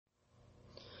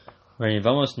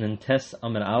Vamos Nentes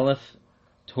Amar Aleph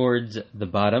towards the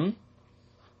bottom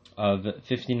of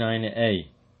 59a.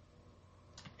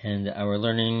 And our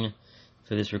learning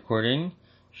for this recording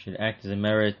should act as a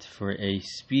merit for a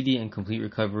speedy and complete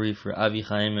recovery for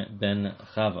Avichaim ben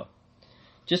Chava.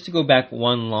 Just to go back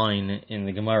one line in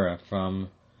the Gemara from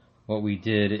what we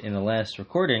did in the last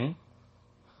recording.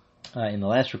 We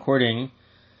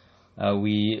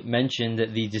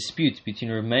mentioned the dispute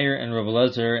between Rav Meir and Rav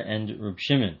Elazar and Rav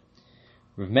Shimon.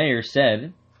 Rav Meir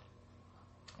said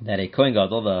that a Kohen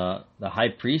Gadol, the high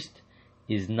priest,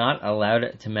 is not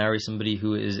allowed to marry somebody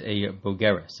who is a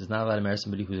bogeres. Is not allowed to marry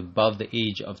somebody who is above the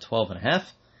age of 12 and a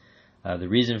half. The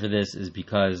reason for this is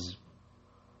because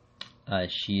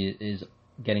she is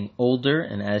getting older,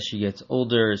 and as she gets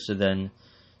older, so then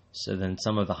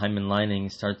some of the hymen lining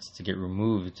starts to get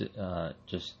removed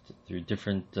just through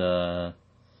different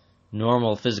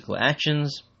normal physical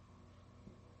actions,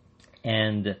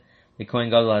 and the Kohen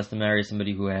Gadol has to marry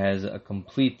somebody who has to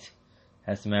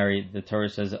marry, the Torah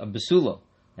says, a basula.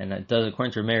 And that does,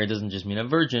 according to Rav Meir, it doesn't just mean a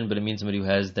virgin, but it means somebody who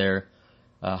has their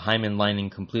hymen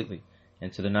lining completely.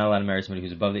 And so they're not allowed to marry somebody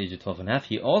who's above the age of 12 and a half.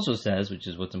 He also says, which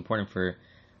is what's important for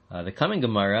the coming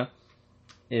Gemara,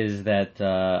 is that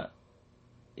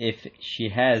if she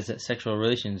has sexual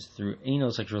relations through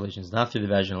anal sexual relations, not through the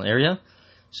vaginal area,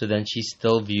 so then she's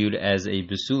still viewed as a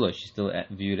basula. She's still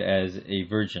viewed as a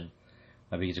virgin.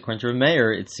 Because according to Rav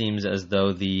Meir, it seems as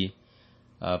though the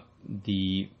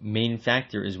main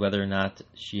factor is whether or not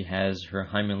she has her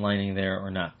hymen lining there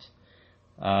or not.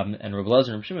 And Rav Elazar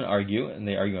and Rav Shimon argue, and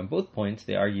they argue on both points.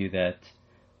 They argue that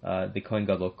the Kohen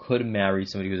Gadol could marry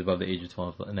somebody who's above the age of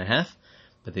 12 and a half,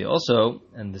 but they also,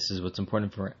 and this is what's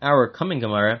important for our coming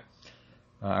Gemara,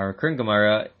 our current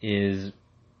Gemara, is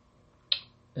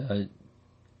that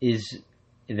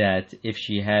if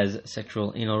she has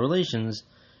sexual anal relations,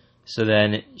 so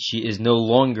then she is no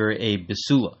longer a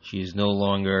basula. She is no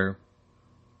longer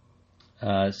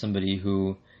somebody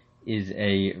who is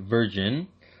a virgin,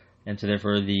 and so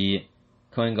therefore the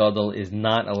Kohen Gadol is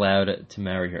not allowed to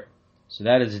marry her. So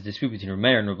that is a dispute between Rav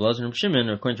Meir and Rav Elazar and Rav Shimon.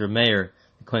 According to Rav Meir,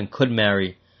 the Kohen could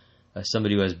marry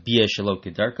somebody who has bia shelo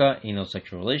kedarka, anal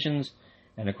sexual relations,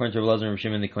 and according to Rav Elazar and Rav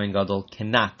Shimon, the Kohen Gadol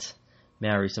cannot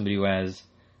marry somebody who has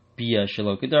bia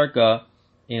shelo kedarka,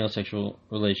 anal sexual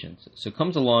relations. So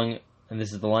comes along, and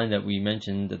this is the line that we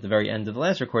mentioned at the very end of the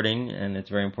last recording, and it's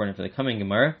very important for the coming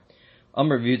Gemara.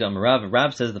 Amar Rav Amar Rav.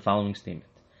 Rav says the following statement: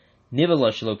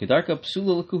 Nivala shelo kedarka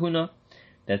psula l'kuhuna,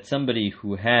 that somebody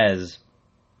who has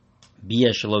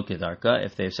bia shelo kedarka,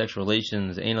 if they have sexual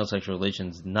relations, anal sexual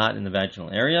relations, not in the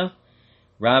vaginal area,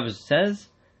 Rav says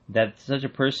that such a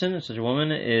person, such a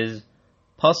woman, is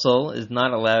pasul, is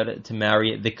not allowed to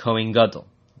marry the Kohen Gadol.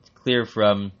 It's clear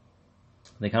from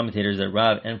the commentators that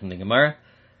Rav, and from the Gemara,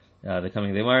 the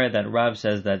coming Gemara, that Rav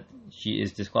says that she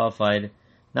is disqualified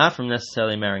not from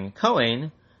necessarily marrying a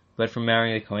Kohen, but from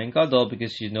marrying a Kohen Gadol,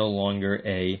 because she's no longer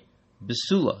a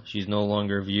basula. She's no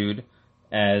longer viewed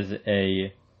as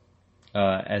a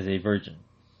virgin.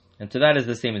 And so that is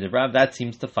the statement of Rav. That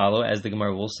seems to follow, as the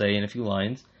Gemara will say in a few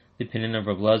lines, the opinion of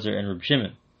Rav Elazar and Rav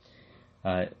Shimon.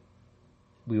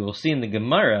 We will see in the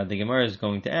Gemara is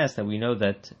going to ask that we know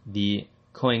that the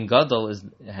Kohen Gadol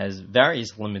has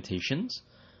various limitations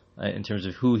in terms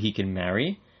of who he can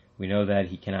marry. We know that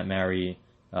he cannot marry,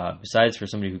 besides for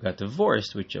somebody who got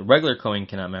divorced, which a regular Kohen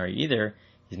cannot marry either.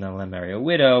 He's not allowed to marry a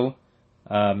widow.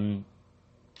 So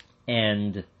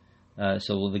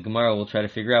the Gemara will try to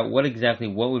figure out what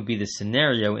would be the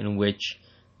scenario in which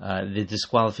the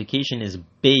disqualification is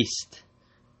based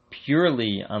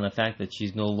purely on the fact that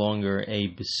she's no longer a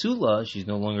basula, she's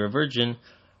no longer a virgin,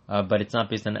 but it's not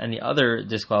based on any other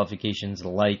disqualifications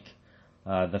like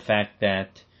the fact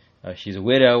that she's a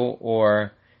widow,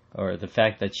 or the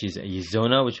fact that she's a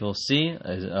zona, which we'll see.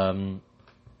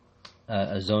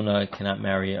 A zona cannot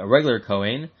marry a regular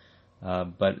Kohen,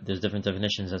 but there's different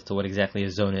definitions as to what exactly a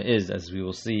zona is, as we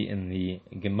will see in the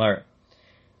Gemara.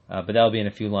 But that will be in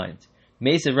a few lines.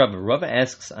 Meisiv Rav. Rav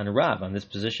asks on this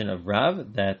position of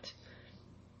Rav, that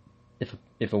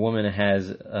if a woman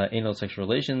has anal sexual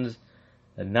relations,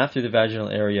 not through the vaginal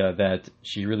area, that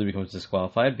she really becomes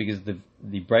disqualified, because the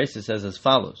Brisa says as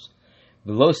follows: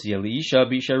 The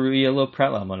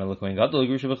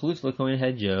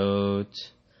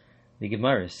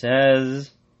Gemara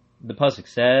says, the pasuk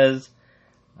says,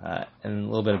 and a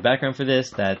little bit of background for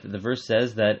this, that the verse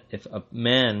says that if a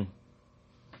man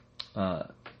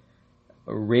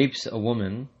rapes a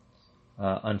woman,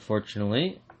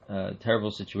 unfortunately,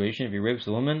 terrible situation, if he rapes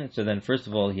a woman, so then first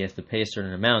of all he has to pay a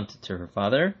certain amount to her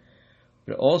father,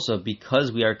 but also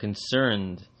because we are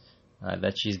concerned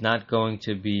that she's not going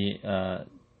to be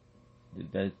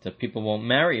that people won't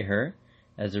marry her.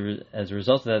 As a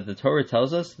result of that, the Torah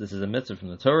tells us, this is a mitzvah from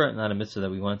the Torah, not a mitzvah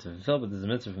that we want to fulfill, but this is a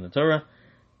mitzvah from the Torah,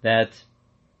 that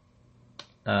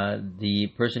the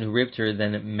person who raped her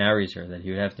then marries her, that he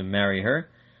would have to marry her,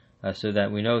 so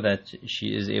that we know that she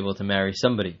is able to marry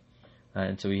somebody.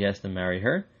 And so he has to marry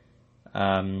her.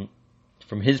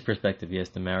 From his perspective, he has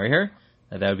to marry her.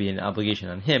 That would be an obligation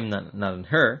on him, not on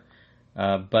her.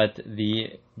 But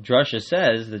the drasha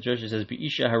says,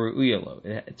 B'isha haru'uya lo.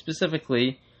 It's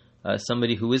specifically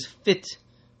somebody who is fit,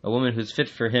 a woman who's fit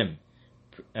for him.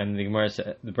 And the Gemara,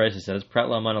 the Brisa says, Prat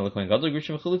la'amana l'kohen gadol,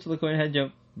 grishim chalutza l'kohen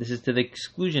hedyo. This is to the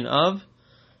exclusion of,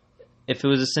 if it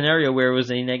was a scenario where it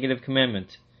was a negative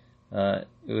commandment, it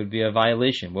would be a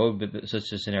violation. What would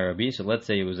such a scenario be? So let's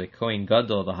say it was a kohen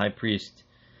gadol, the high priest,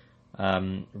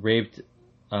 raped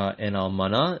an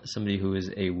almana, somebody who is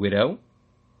a widow,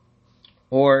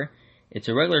 or it's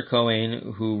a regular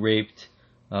kohen who raped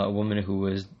a woman who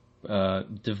was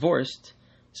divorced.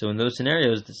 So in those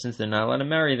scenarios, since they're not allowed to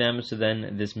marry them, so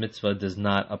then this mitzvah does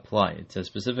not apply. It says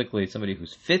specifically somebody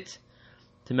who's fit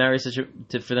to marry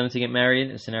for them to get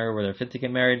married, a scenario where they're fit to get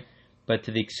married, but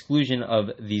to the exclusion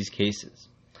of these cases.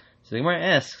 So the Gemara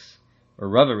asks, or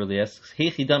Rava really asks, Hey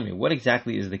Chidami, what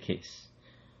exactly is the case?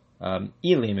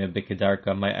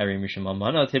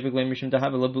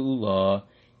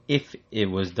 If it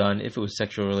was done, if it was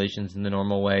sexual relations in the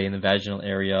normal way, in the vaginal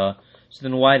area, so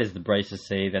then why does the Brisa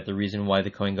say that the reason why the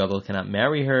Kohen Gadol cannot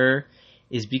marry her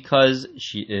is because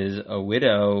she is a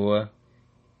widow?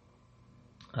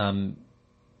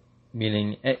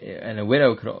 Meaning, and a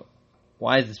widow could...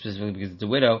 Why is this specifically because it's a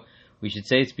widow? We should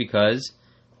say it's because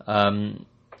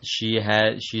she's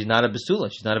not a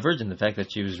basula, she's not a virgin. The fact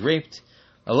that she was raped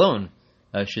alone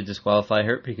should disqualify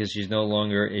her because she's no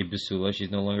longer a basula, she's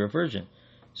no longer a virgin.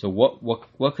 So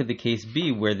what could the case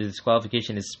be where the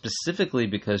disqualification is specifically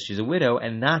because she's a widow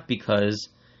and not because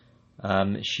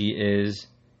she is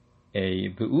a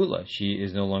be'ula, she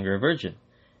is no longer a virgin?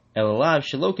 Elalav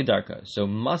shelo kedarka. So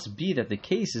must be that the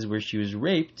case is where she was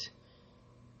raped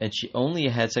and she only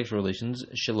had sexual relations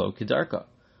shelo kedarka,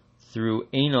 through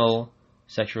anal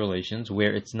sexual relations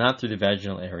where it's not through the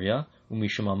vaginal area. It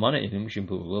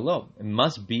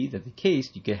must be that the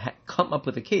case, you could come up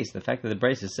with a case. The fact that the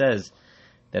Brisa says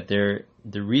that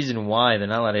the reason why they're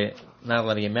not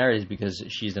allowed to get married is because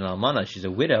she's an almana, she's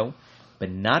a widow, but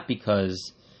not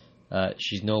because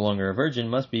she's no longer a virgin,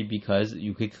 must be because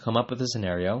you could come up with a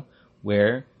scenario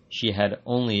where she had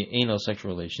only anal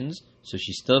sexual relations, so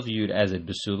she's still viewed as a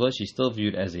basula, she's still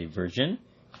viewed as a virgin,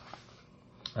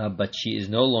 but she is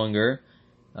no longer,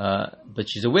 but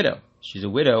she's a widow. She's a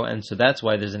widow, and so that's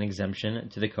why there's an exemption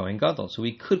to the Kohen Gadol. So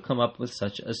we could come up with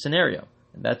such a scenario.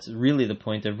 And that's really the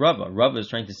point of Rava. Rava is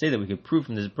trying to say that we could prove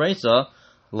from this Brisa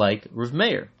like Rav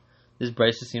Meir. This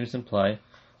Brisa seems to imply,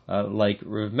 like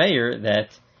Rav Meir,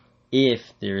 that if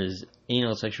there is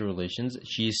anal sexual relations,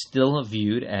 she is still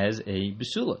viewed as a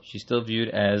basula. She's still viewed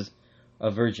as a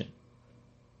virgin.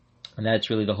 And that's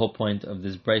really the whole point of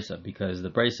this Brisa, because the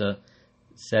Brisa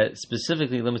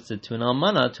specifically limits it to an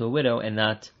almana, to a widow, and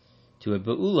not to a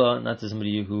be'ula, not to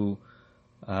somebody who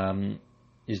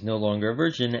is no longer a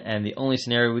virgin. And the only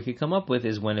scenario we could come up with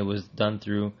is when it was done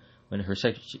through, when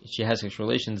she has sexual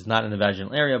relations, not in the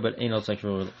vaginal area, but anal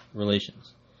sexual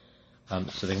relations.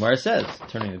 So the Gemara says,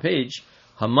 turning the page,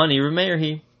 Hamani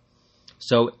Remeirhi.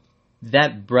 So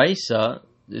that Brisa,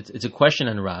 it's a question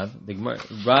on Rav.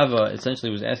 Rava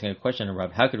essentially was asking a question on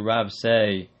Rav. How could Rav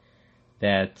say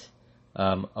that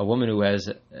a woman who has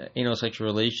anal sexual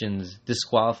relations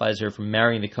disqualifies her from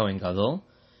marrying the Kohen Gadol?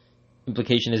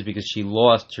 Implication is because she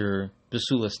lost her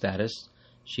basula status.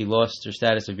 She lost her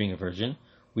status of being a virgin.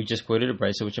 We just quoted a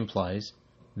brisa which implies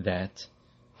that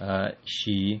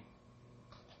she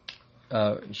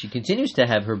continues to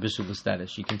have her basula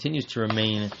status. She continues to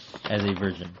remain as a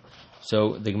virgin.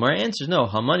 So the Gemara answers no.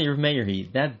 Hamani Rav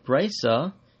Meirhi. That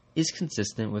brisa is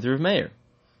consistent with Rav Meir.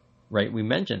 Right? We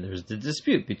mentioned there's the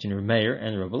dispute between Rav Meir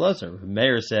and Rav Elazar. Rav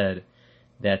Meir said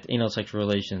that anal sexual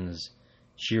relations,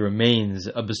 she remains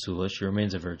a basula, she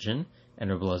remains a virgin, and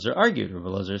Rav Elazar argued. Rav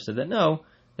Elazar said that no,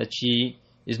 that she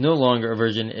is no longer a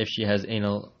virgin if she has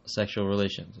anal sexual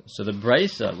relations. So the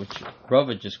brisa, which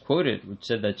Rava just quoted, which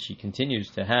said that she continues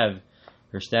to have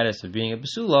her status of being a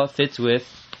basula, fits with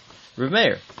Rav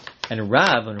Meir. And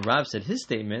Rav, when Rav said his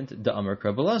statement, the Amar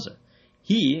Rav Elazar,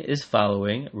 he is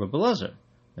following Rav Elazar.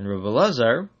 And Rav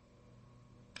Elazar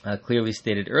clearly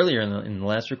stated earlier in the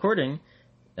last recording,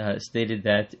 stated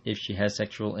that if she has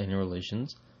sexual anal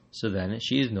relations, so then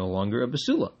she is no longer a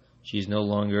basula. She is no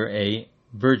longer a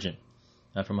virgin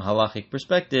from a halachic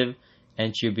perspective,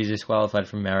 and she would be disqualified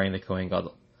from marrying the Kohen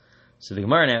Gadol. So the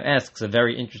Gemara now asks a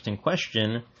very interesting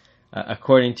question,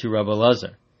 according to Rabbi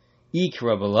Elazar. Ik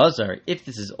Rabbi Elazar, if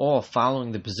this is all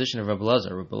following the position of Rabbi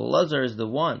Elazar, Rabbi Elazar is the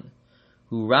one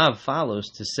who Rav follows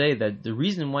to say that the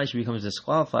reason why she becomes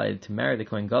disqualified to marry the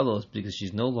Kohen Gadol is because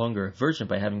she's no longer a virgin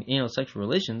by having anal sexual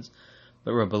relations.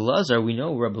 But Rabbi Elazar, we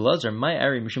know Rabbi Elazar, my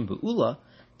Ari Mishum Be'ula,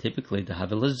 typically to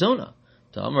have a lazona.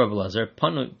 To Amar Rabbi Elazar,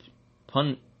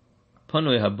 Panui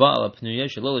Habala Pnuya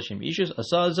Shalolashim Ishus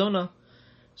Asa Zona.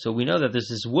 So we know that there's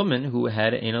this woman who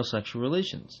had anal sexual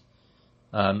relations.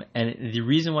 And the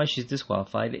reason why she's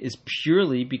disqualified is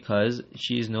purely because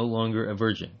she is no longer a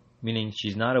virgin. Meaning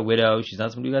she's not a widow, she's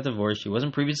not somebody who got divorced, she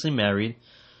wasn't previously married.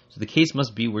 So the case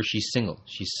must be where she's single.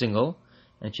 She's single,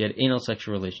 and she had anal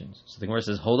sexual relations. So the Gemara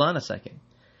says, hold on a second.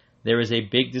 There is a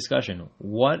big discussion.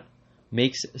 What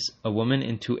makes a woman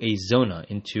into a zona,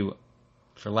 into,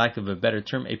 for lack of a better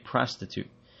term, a prostitute?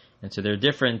 And so there are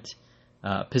different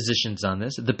positions on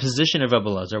this. The position of Rabbi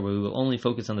Elazar, where we will only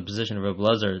focus on the position of Rabbi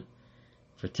Elazar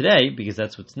for today, because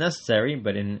that's what's necessary,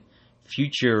 but in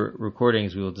future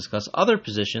recordings we will discuss other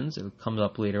positions. It will come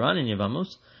up later on in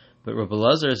Yevamos. But Rabbi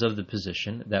Elazar is of the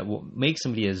position that will make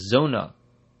somebody a zona,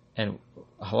 and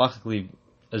halachically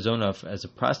a zona as a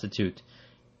prostitute,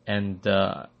 and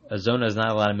a zona is not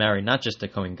allowed to marry not just a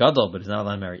Kohen Gadol, but is not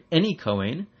allowed to marry any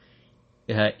Kohen,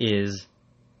 is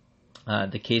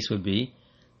the case would be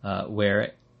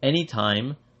where any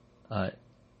time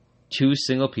two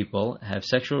single people have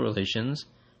sexual relations,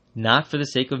 not for the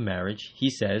sake of marriage, he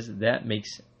says that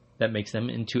makes them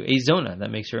into a zona. That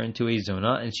makes her into a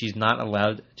zona, and she's not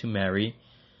allowed to marry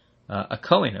a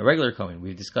Kohen, a regular Kohen.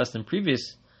 We've discussed in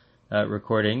previous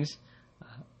recordings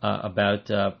about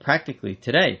practically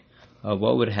today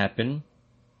what would happen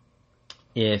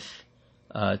if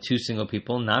two single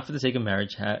people, not for the sake of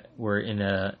marriage, were in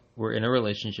a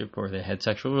relationship, or they had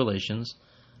sexual relations,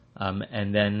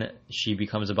 and then she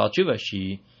becomes a Baal Tshuva.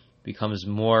 She becomes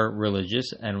more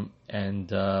religious and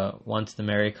wants to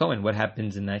marry a Kohen. What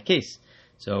happens in that case?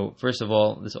 So first of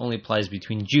all, this only applies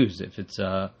between Jews. If it's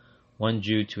one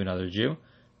Jew to another Jew,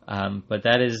 but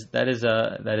that is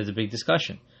a big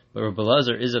discussion. But Rabbi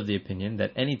Elazar is of the opinion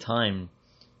that any time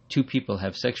two people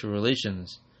have sexual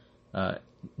relations,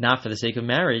 not for the sake of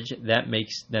marriage, that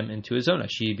makes them into a zona.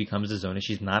 She becomes a zona.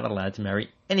 She's not allowed to marry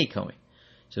any Kohen.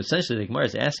 So essentially, the Gemara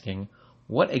is asking,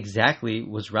 what exactly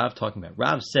was Rav talking about?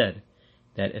 Rav said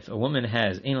that if a woman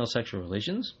has anal sexual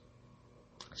relations,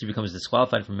 she becomes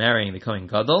disqualified from marrying the Kohen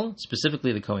Gadol,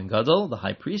 specifically the Kohen Gadol, the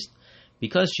high priest,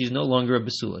 because she's no longer a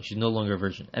basula, she's no longer a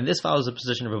virgin. And this follows the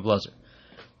position of Rabbi Elazar.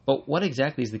 But what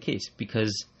exactly is the case?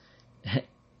 Because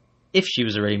if she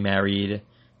was already married,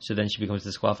 so then she becomes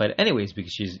disqualified anyways,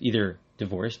 because she's either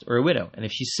divorced or a widow. And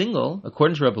if she's single,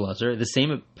 according to Rabbi Elazar, the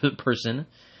same person,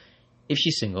 if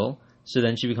she's single, so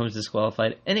then she becomes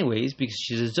disqualified anyways because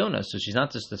she's a zona. So she's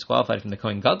not just disqualified from the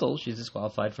Kohen Gadol, she's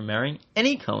disqualified from marrying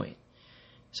any Kohen.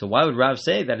 So why would Rav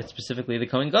say that it's specifically the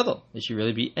Kohen Gadol? It should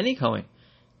really be any Kohen.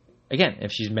 Again,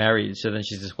 if she's married, so then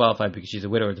she's disqualified because she's a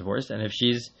widow or divorced. And if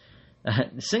she's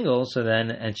single, so then,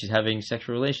 and she's having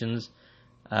sexual relations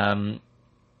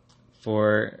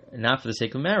for not for the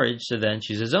sake of marriage, so then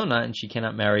she's a zona and she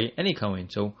cannot marry any Kohen.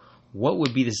 So what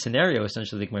would be the scenario,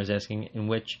 essentially, the Gemara is asking, in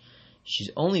which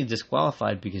she's only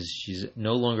disqualified because she's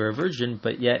no longer a virgin,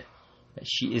 but yet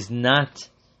she is not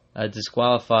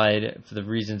disqualified for the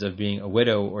reasons of being a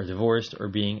widow or divorced or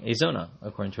being a zona,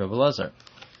 according to Rabbi Elazar.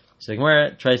 So the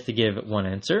Gemara tries to give one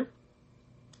answer.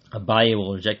 Abaye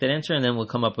will reject that answer, and then we'll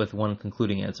come up with one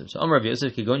concluding answer. So Amar Rav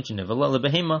Yosef Kigon Shenevela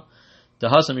Lebehema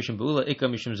Dahasa Mishum Beula Ika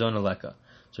Mishum Zona Leka.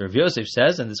 So Rav Yosef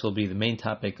says, and this will be the main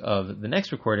topic of the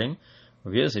next recording,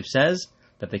 Rav Yosef says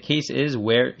that the case is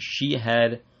where she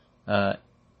had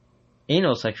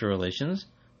anal sexual relations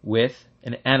with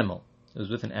an animal. It was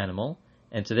with an animal,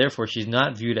 and so therefore she's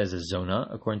not viewed as a zona,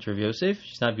 according to Rav Yosef.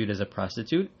 She's not viewed as a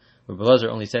prostitute. Rabbi Elazar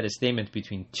only said a statement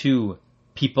between two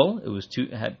people. It was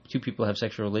two people have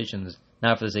sexual relations,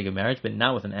 not for the sake of marriage, but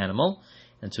not with an animal,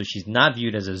 and so she's not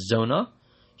viewed as a zona.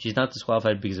 She's not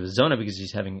disqualified because of a zona, because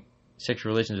she's having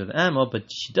sexual relations with an animal, but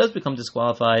she does become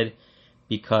disqualified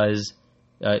because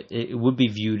it would be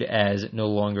viewed as no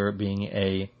longer being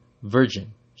a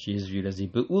virgin. She is viewed as a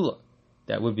be'ula.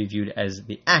 That would be viewed as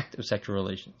the act of sexual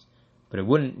relations, but it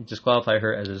wouldn't disqualify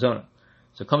her as a zona.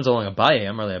 So comes along Abaye,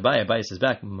 Amarle Abaye. Abaye says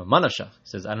back, Manashach. He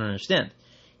says, I don't understand.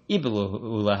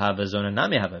 Ibe'ula hava zona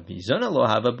nami hava. Zona lo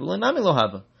hava, bula nami lo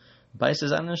hava. Abaye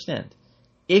says, I don't understand.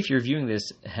 If you're viewing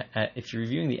this, if you're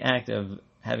viewing the act of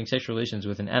having sexual relations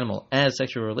with an animal as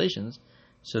sexual relations,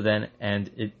 so then, and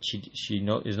she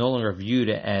is no longer viewed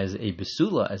as a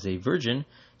basula, as a virgin,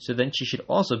 so then she should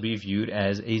also be viewed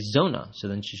as a zona. So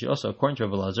then she should also, according to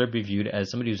Rav Elazar, be viewed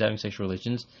as somebody who's having sexual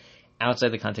relations outside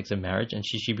the context of marriage, and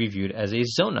she should be viewed as a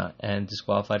zona and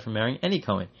disqualified from marrying any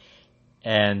Kohen.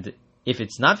 And if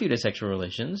it's not viewed as sexual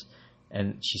relations,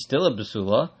 and she's still a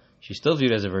basula, she's still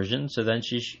viewed as a virgin, so then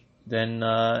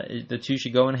the two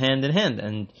should go in hand,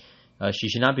 and she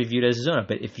should not be viewed as a zona.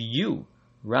 But if you,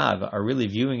 Rav, are really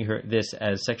viewing this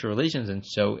as sexual relations, and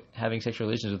so having sexual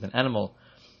relations with an animal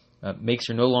makes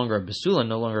her no longer a basula,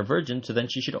 no longer a virgin, so then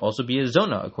she should also be a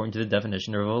zona, according to the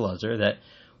definition of Rav Elazar, that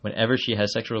whenever she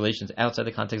has sexual relations outside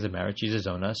the context of marriage, she's a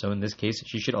zona. So in this case,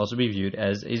 she should also be viewed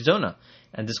as a zona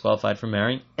and disqualified from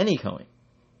marrying any Kohen.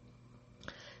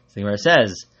 So the Gemara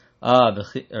says,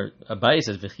 Abaye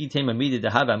says, "V'chi tema midi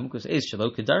dehava mukus eis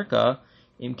shelo kedarka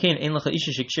imkein ein lecha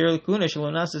isha shekshir lekuna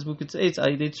shelo nasis mukus eis al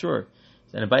yidei tzur."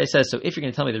 And Abaye says, so if you're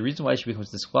going to tell me the reason why she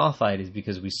becomes disqualified is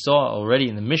because we saw already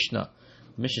in the Mishnah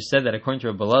said that according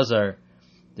to Rav Elazar,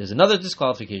 there's another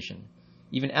disqualification,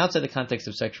 even outside the context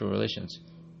of sexual relations.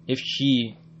 If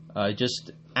she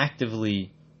just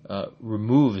actively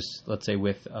removes, let's say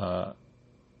with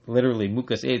literally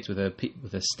mukas eitz,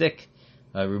 with a stick,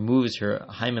 removes her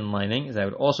hymen lining, that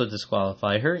would also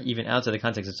disqualify her, even outside the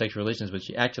context of sexual relations, but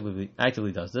she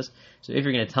actively does this. So if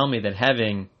you're going to tell me that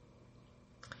having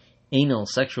anal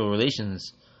sexual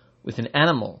relations with an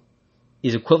animal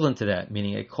is equivalent to that,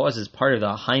 meaning it causes part of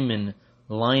the hymen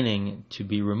lining to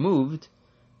be removed,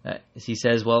 he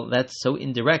says, well, that's so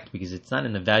indirect because it's not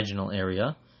in the vaginal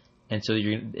area. And so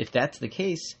if that's the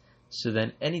case, so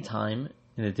then anytime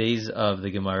in the days of the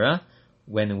Gemara,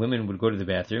 when women would go to the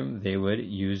bathroom, they would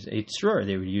use a tzrur,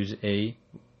 they would use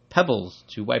pebbles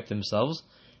to wipe themselves,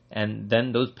 and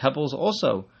then those pebbles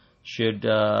also should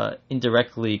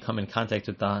indirectly come in contact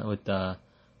with the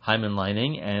hymen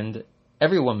lining, and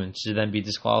every woman should then be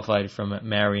disqualified from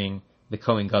marrying the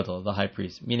Kohen Gadol, the high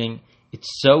priest. Meaning, it's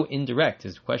so indirect.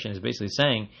 His question is basically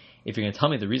saying, if you're going to tell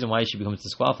me the reason why she becomes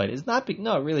disqualified is not,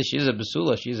 no, really, she is a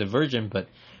basula, she is a virgin, but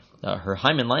her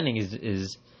hymen lining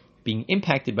is being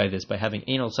impacted by this, by having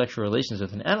anal sexual relations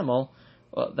with an animal.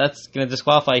 Well, that's going to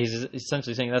disqualify. He's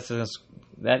essentially saying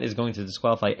that is going to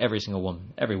disqualify every single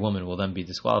woman. Every woman will then be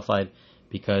disqualified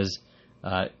because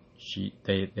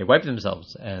they wipe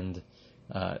themselves, and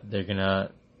they're going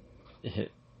to,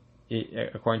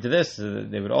 according to this,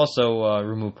 they would also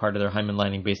remove part of their hymen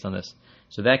lining based on this.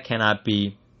 So that cannot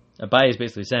be. Abaye is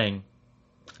basically saying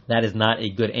that is not a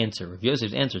good answer. Rav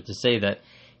Yosef's answer to say that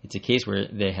it's a case where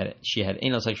she had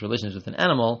anal sexual relations with an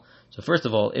animal. So first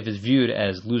of all, if it's viewed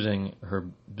as losing her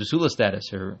basula status,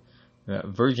 her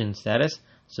virgin status,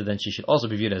 so then she should also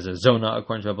be viewed as a zona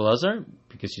according to Rav Elazar,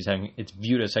 because it's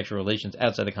viewed as sexual relations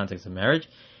outside the context of marriage.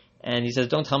 And he says,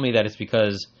 don't tell me that it's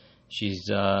because she's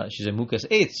a mukas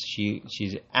eitz.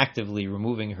 She's actively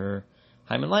removing her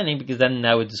hymen lining, because then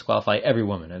that would disqualify every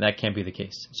woman, and that can't be the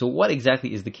case. So what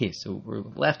exactly is the case? So we're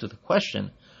left with a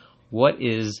question: what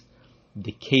is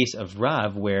the case of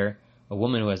Rav where a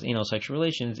woman who has anal sexual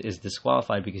relations is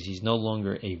disqualified because she's no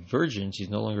longer a virgin, she's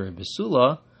no longer a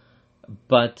basula,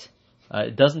 but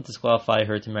it doesn't disqualify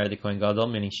her to marry the Kohen Gadol,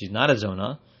 meaning she's not a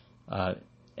zona,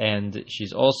 and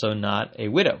she's also not a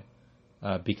widow,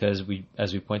 because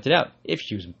as we pointed out, if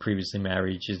she was previously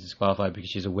married, she's disqualified because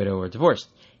she's a widow or divorced.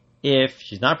 If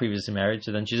she's not previously married,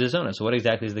 so then she's a zona. So what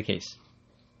exactly is the case?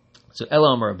 So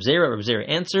Ela Amar Reb Zera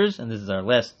answers, and this is our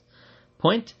last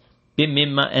point.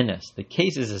 Bimimma enes. The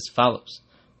case is as follows.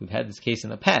 We've had this case in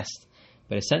the past,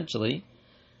 but essentially,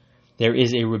 there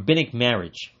is a rabbinic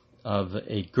marriage of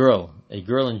a girl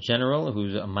in general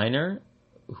who's a minor,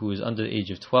 who is under the age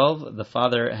of 12. The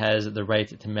father has the right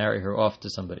to marry her off to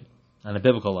somebody on a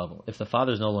biblical level. If the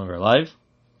father is no longer alive,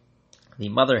 the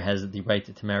mother has the right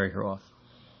to marry her off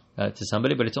to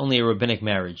somebody, but it's only a rabbinic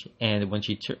marriage. And when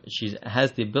she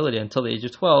has the ability until the age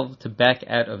of 12 to back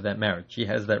out of that marriage. She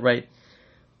has that right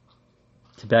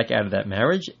to back out of that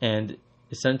marriage, and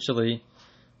essentially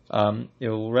it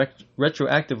will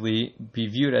retroactively be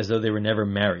viewed as though they were never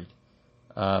married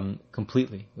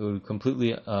completely. It would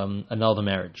completely annul the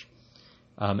marriage.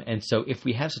 And so if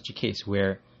we have such a case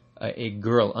where a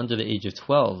girl under the age of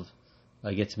 12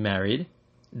 gets married,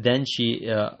 then she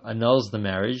annuls the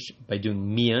marriage by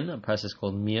doing mian, a process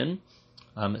called mian.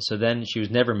 So then she was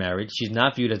never married. She's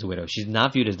not viewed as a widow. She's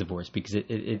not viewed as divorced because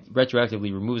it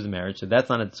retroactively removes the marriage. So that's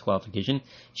not a disqualification.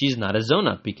 She's not a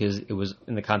zona because it was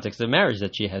in the context of marriage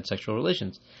that she had sexual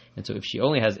relations. And so if she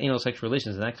only has anal sexual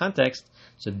relations in that context,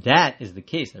 so that is the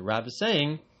case that Rav is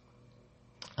saying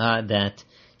that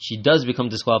she does become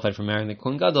disqualified from marrying the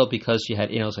Kohen Gadol because she had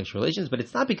anal sexual relations. But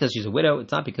it's not because she's a widow.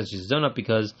 It's not because she's a zona,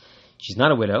 because she's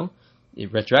not a widow.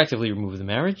 It retroactively removes the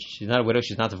marriage. She's not a widow.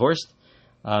 She's not divorced.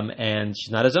 and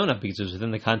she's not a zona because it was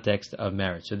within the context of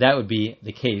marriage. So that would be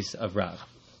the case of Rav.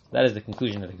 That is the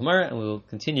conclusion of the Gemara, and we will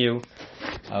continue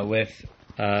with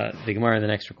the Gemara in the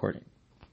next recording.